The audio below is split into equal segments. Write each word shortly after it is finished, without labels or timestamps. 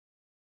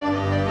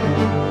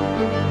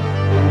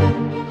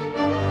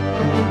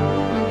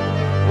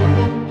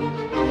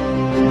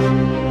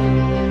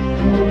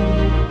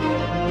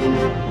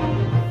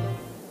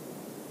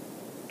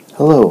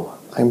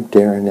I'm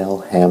Darren L.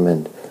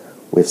 Hammond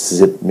with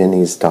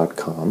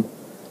zipminis.com,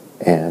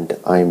 and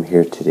I'm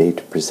here today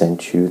to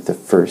present you the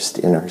first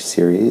in our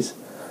series,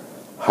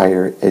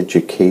 Higher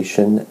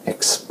Education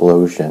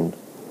Explosion.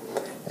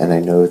 And I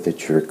know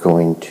that you're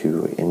going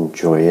to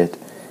enjoy it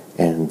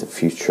and the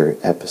future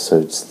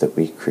episodes that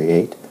we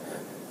create.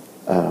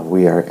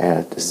 We are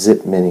at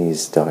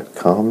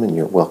zipminis.com, and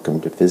you're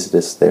welcome to visit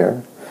us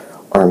there.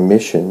 Our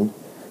mission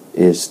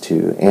is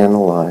to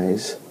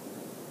analyze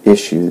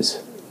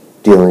issues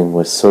dealing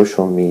with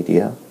social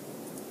media,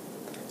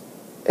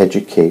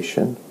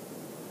 education,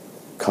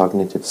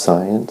 cognitive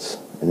science,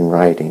 and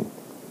writing.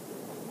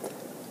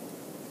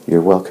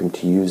 You're welcome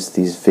to use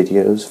these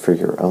videos for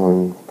your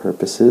own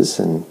purposes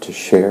and to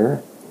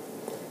share,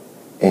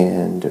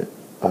 and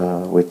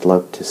we'd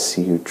love to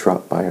see you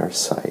drop by our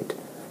site.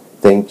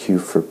 Thank you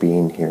for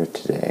being here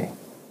today.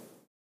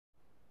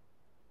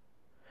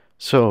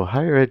 So,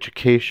 Higher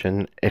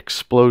Education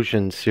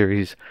Explosion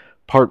Series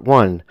Part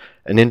 1,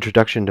 An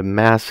Introduction to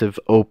Massive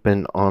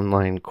Open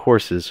Online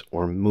Courses,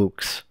 or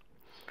MOOCs.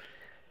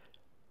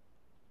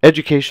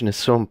 Education is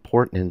so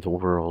important in the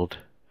world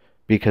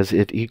because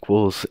it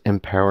equals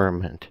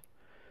empowerment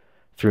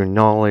through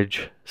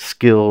knowledge,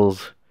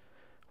 skills,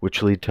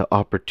 which lead to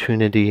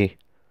opportunity.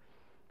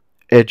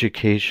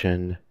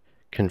 Education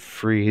can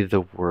free the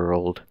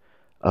world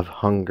of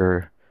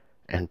hunger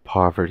and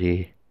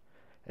poverty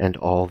and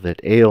all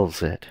that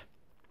ails it.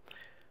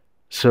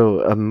 So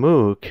a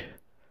MOOC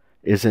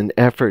is an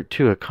effort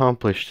to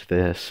accomplish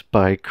this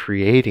by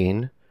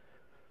creating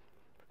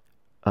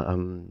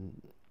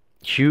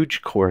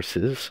huge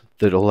courses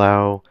that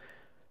allow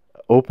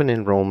open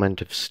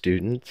enrollment of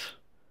students.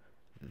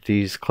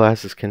 These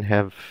classes can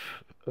have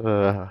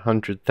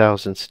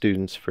 100,000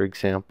 students, for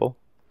example.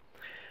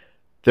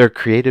 They're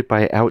created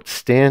by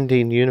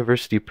outstanding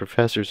university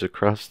professors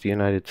across the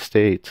United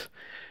States,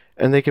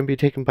 and they can be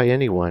taken by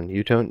anyone.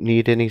 You don't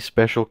need any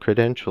special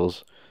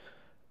credentials.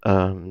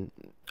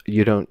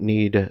 You don't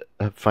need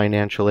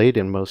financial aid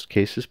in most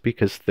cases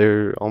because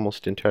they're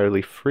almost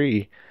entirely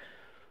free.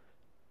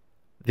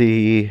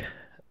 The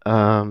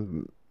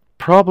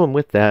problem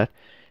with that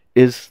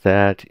is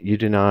that you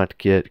do not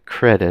get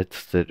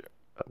credits that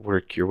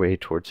work your way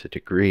towards a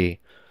degree,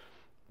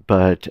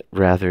 but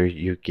rather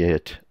you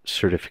get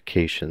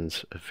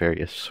certifications of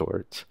various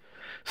sorts.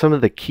 Some of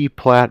the key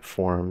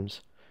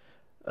platforms,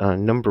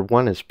 number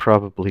one is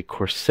probably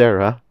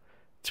Coursera.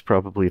 It's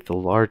probably the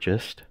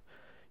largest.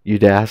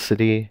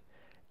 Udacity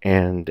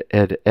and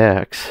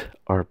edX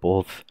are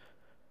both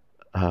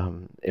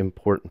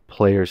important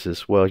players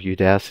as well,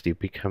 Udacity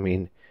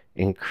becoming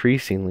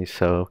increasingly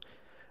so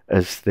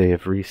as they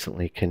have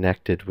recently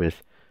connected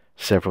with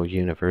several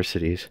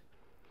universities.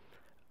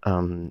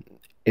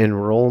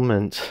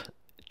 Enrollments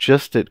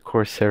just at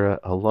Coursera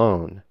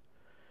alone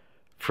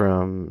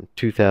from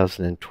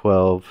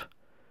 2012,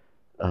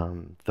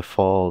 the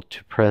fall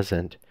to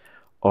present,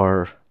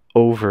 are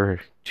over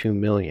 2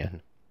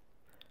 million.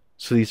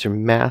 So these are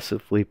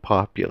massively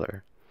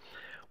popular.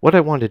 What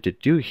I wanted to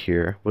do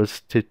here was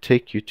to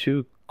take you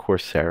to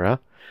Coursera,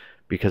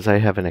 because I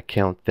have an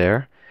account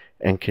there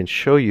and can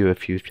show you a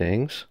few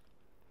things.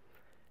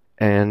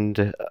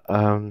 And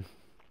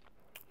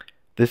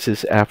this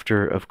is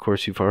after, of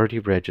course, you've already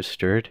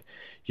registered.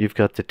 You've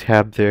got the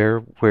tab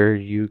there where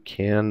you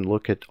can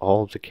look at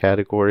all the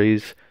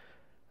categories,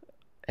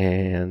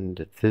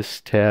 and this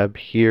tab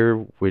here,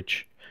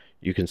 which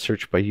you can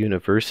search by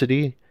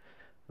university,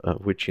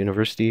 which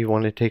university you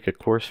want to take a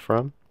course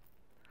from.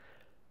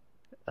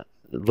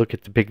 Look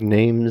at the big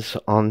names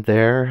on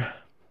there,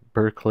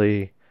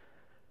 Berkeley,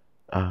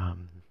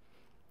 and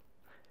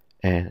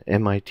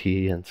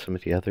MIT, and some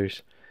of the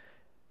others.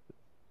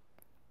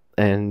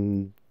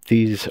 And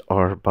these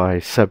are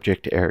by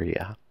subject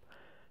area.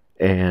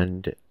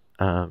 And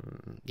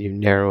you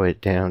narrow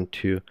it down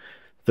to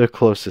the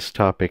closest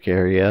topic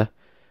area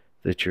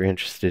that you're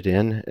interested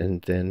in,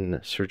 and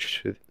then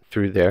search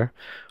through there.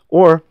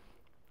 Or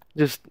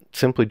just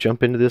simply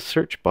jump into this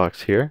search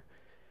box here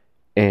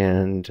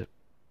and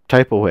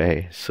type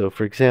away. So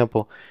for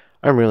example,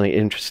 I'm really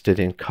interested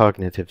in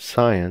cognitive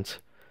science,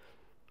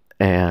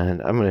 and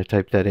I'm going to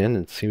type that in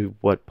and see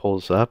what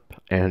pulls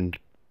up. And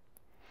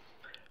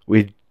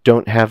we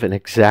don't have an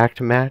exact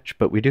match,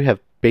 but we do have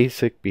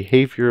basic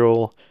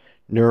behavioral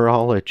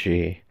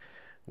neurology,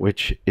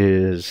 which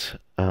is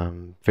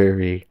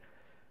very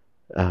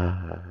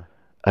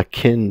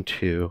akin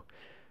to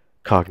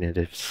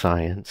cognitive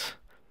science.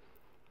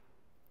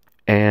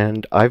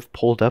 And I've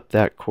pulled up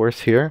that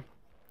course here.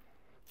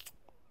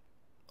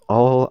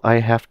 All I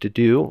have to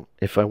do,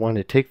 if I want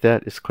to take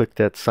that, is click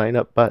that sign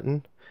up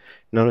button.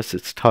 Notice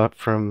it's taught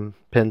from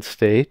Penn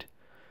State,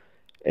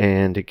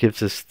 and it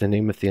gives us the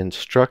name of the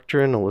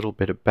instructor and a little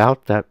bit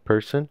about that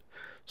person.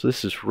 So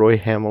this is Roy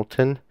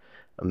Hamilton,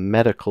 a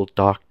medical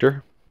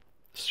doctor.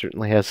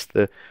 Certainly has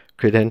the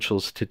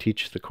credentials to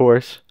teach the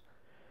course.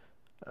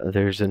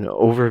 There's an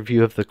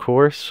overview of the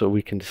course, so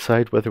we can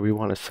decide whether we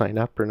want to sign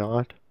up or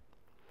not.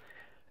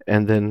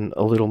 And then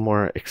a little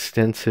more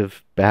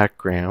extensive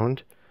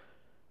background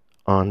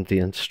on the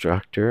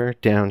instructor.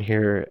 Down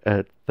here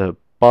at the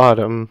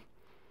bottom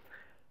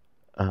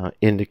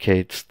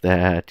indicates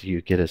that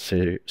you get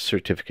a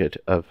certificate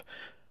of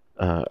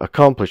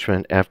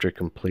accomplishment after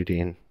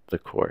completing the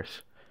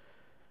course.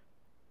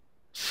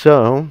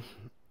 So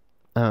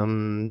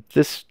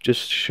this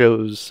just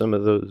shows some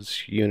of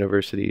those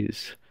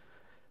universities,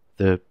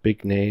 the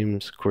big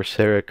names.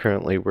 Coursera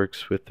currently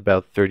works with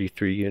about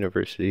 33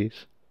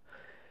 universities.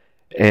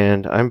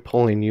 And I'm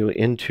pulling you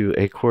into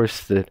a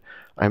course that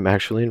I'm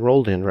actually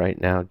enrolled in right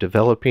now,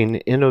 developing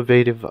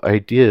innovative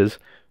ideas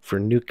for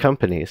new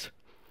companies.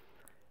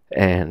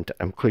 And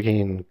I'm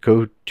clicking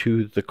go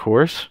to the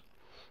course,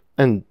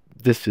 and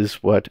this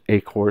is what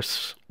a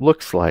course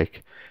looks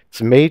like.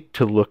 It's made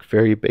to look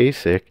very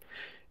basic.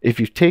 If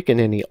you've taken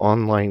any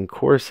online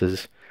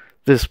courses,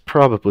 this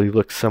probably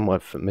looks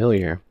somewhat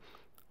familiar.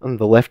 On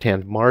the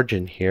left-hand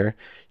margin here,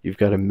 you've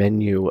got a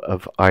menu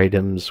of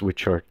items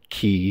which are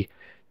key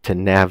to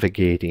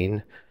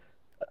navigating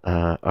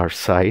our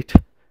site.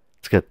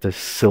 It's got the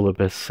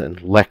syllabus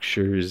and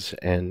lectures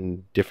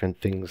and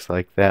different things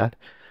like that.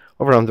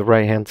 Over on the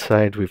right-hand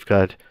side, we've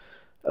got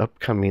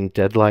upcoming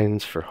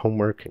deadlines for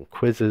homework and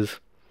quizzes,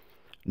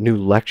 new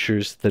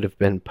lectures that have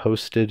been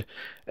posted,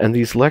 and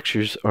these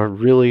lectures are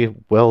really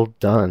well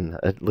done,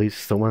 at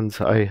least the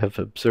ones I have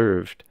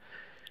observed.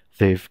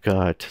 They've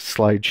got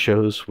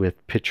slideshows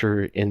with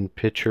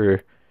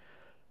picture-in-picture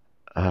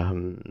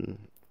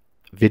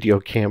video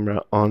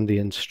camera on the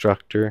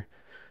instructor.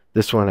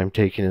 This one I'm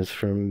taking is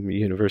from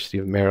University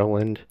of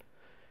Maryland,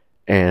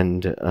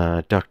 and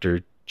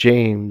Dr.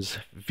 James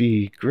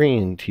V.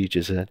 Green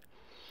teaches it,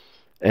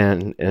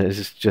 and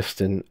is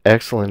just an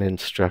excellent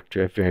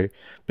instructor. I've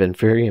been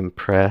very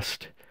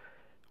impressed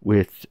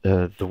with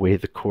the way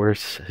the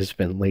course has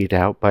been laid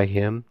out by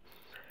him,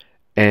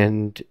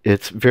 and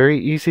it's very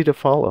easy to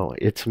follow.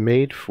 It's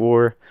made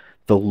for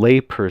the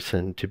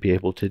layperson to be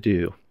able to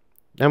do.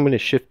 Now I'm going to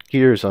shift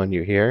gears on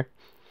you here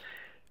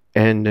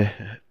and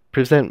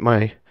present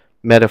my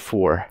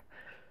metaphor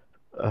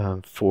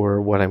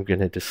for what I'm going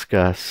to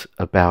discuss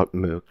about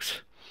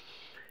MOOCs.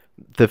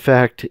 The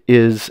fact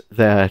is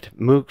that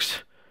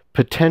MOOCs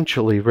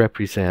potentially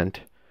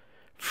represent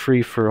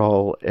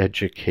free-for-all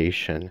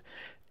education.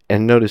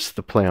 And notice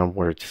the play on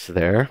words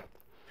there.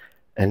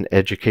 An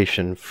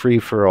education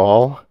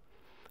free-for-all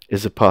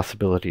is a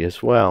possibility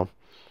as well.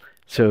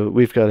 So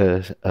we've got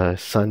a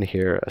sun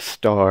here, a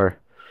star,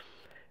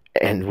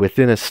 and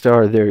within a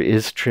star there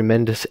is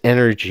tremendous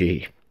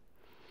energy.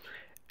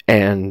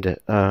 And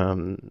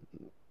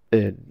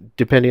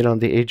depending on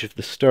the age of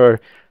the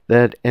star,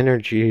 that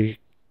energy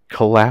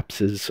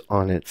collapses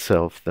on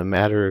itself. The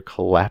matter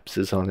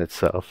collapses on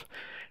itself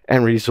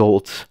and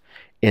results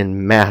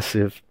in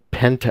massive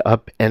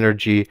pent-up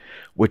energy,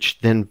 which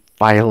then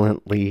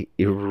violently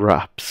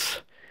erupts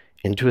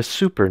into a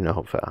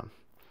supernova.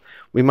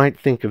 We might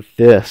think of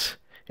this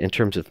in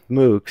terms of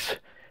MOOCs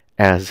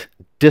as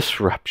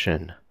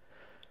disruption.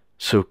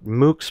 So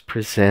MOOCs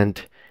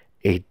present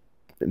a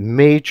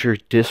major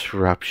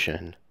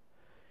disruption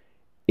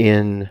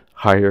in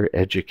higher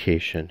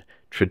education,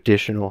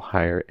 traditional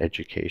higher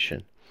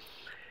education.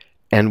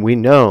 And we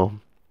know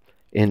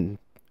in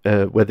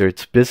whether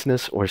it's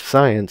business or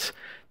science,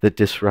 that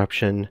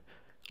disruption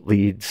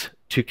leads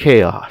to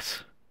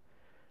chaos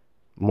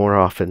more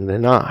often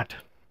than not.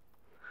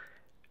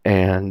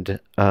 And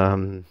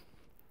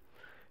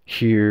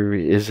here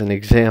is an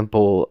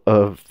example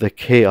of the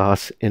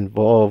chaos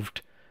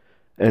involved,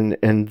 and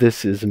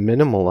this is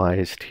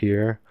minimalized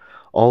here,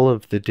 all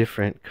of the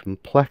different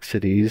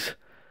complexities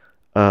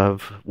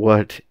of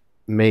what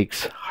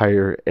makes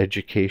higher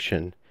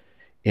education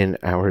in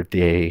our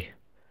day.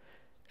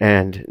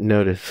 And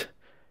notice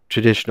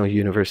traditional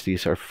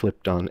universities are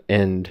flipped on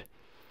end,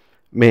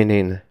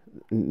 meaning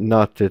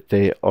not that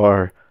they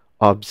are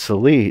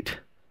obsolete,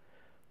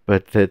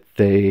 but that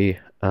they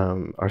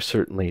are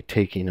certainly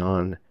taking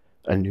on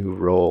a new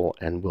role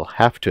and will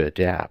have to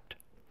adapt.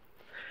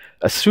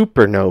 A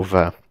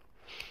supernova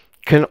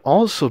can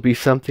also be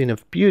something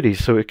of beauty,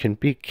 so it can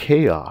be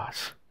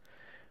chaos,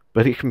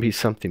 but it can be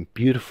something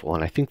beautiful,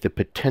 and I think the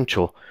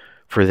potential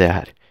for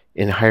that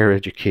in higher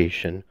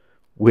education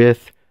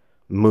with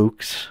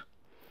MOOCs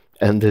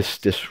and this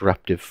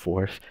disruptive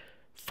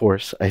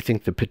force, I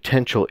think the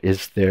potential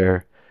is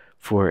there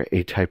for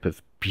a type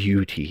of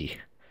beauty.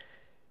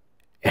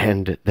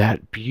 And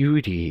that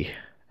beauty,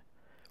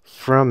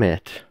 from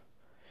it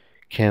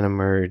can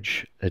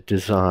emerge a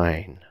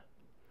design.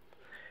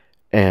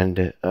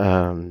 And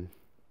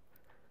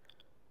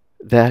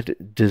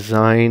that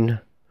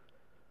design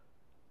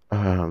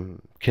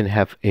can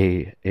have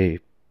a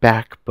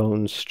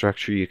backbone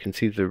structure. You can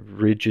see the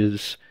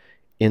ridges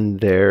in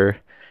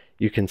there.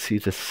 You can see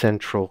the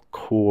central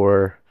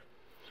core.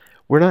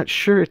 We're not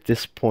sure at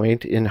this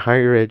point in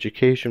higher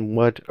education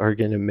what are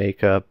going to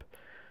make up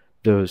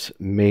those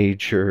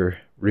major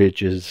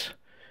ridges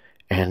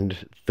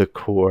and the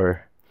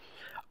core.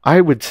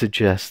 I would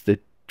suggest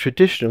that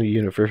traditional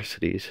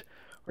universities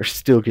are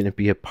still going to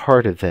be a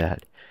part of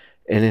that,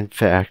 and in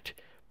fact,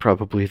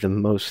 probably the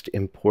most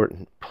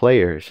important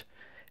players.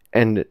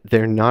 And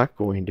they're not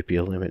going to be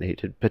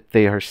eliminated, but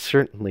they are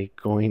certainly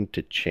going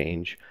to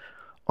change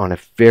on a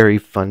very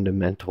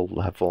fundamental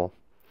level.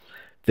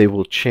 They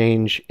will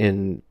change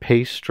in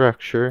pay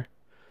structure,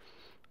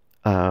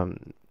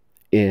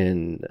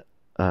 in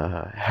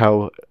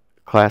how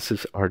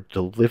classes are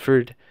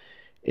delivered,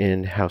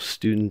 in how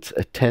students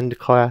attend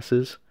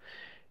classes,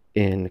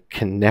 in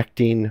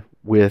connecting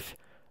with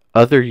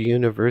other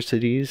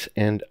universities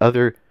and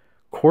other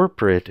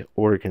corporate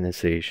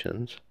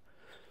organizations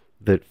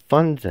that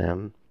fund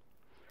them.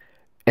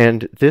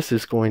 And this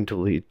is going to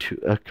lead to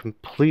a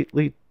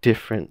completely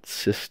different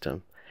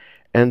system.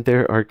 And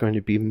there are going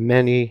to be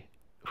many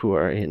who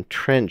are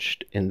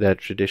entrenched in that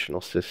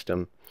traditional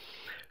system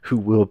who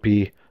will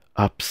be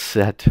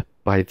upset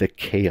by the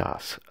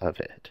chaos of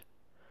it.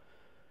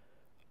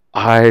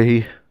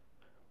 I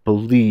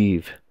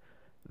believe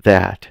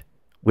that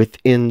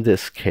within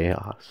this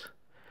chaos,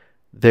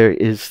 there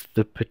is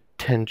the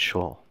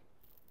potential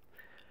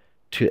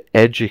to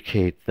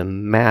educate the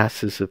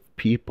masses of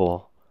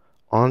people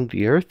on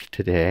the earth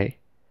today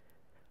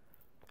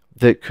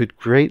that could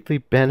greatly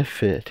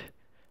benefit,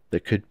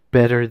 that could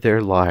better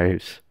their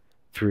lives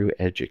through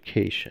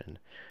education.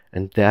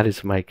 And that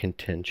is my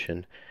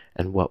contention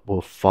and what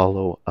we'll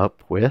follow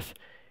up with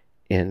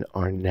in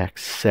our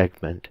next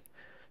segment.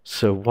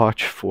 So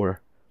watch for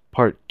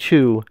part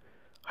 2,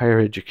 Higher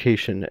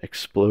Education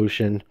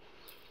Explosion.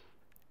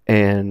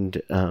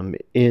 And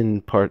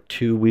in part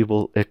 2, we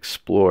will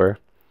explore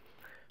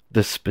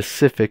the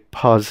specific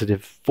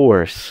positive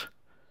force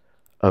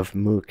of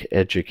MOOC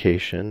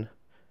education,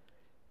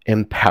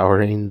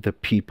 empowering the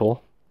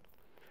people.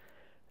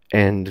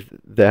 And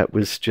that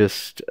was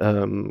just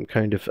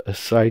kind of a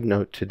side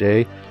note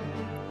today.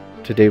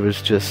 Today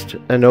was just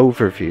an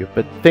overview,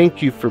 but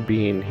thank you for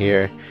being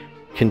here.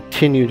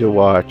 Continue to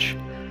watch,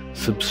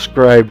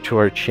 subscribe to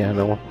our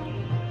channel,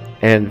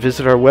 and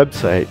visit our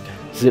website,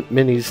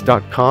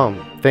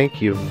 zipminis.com.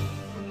 Thank you.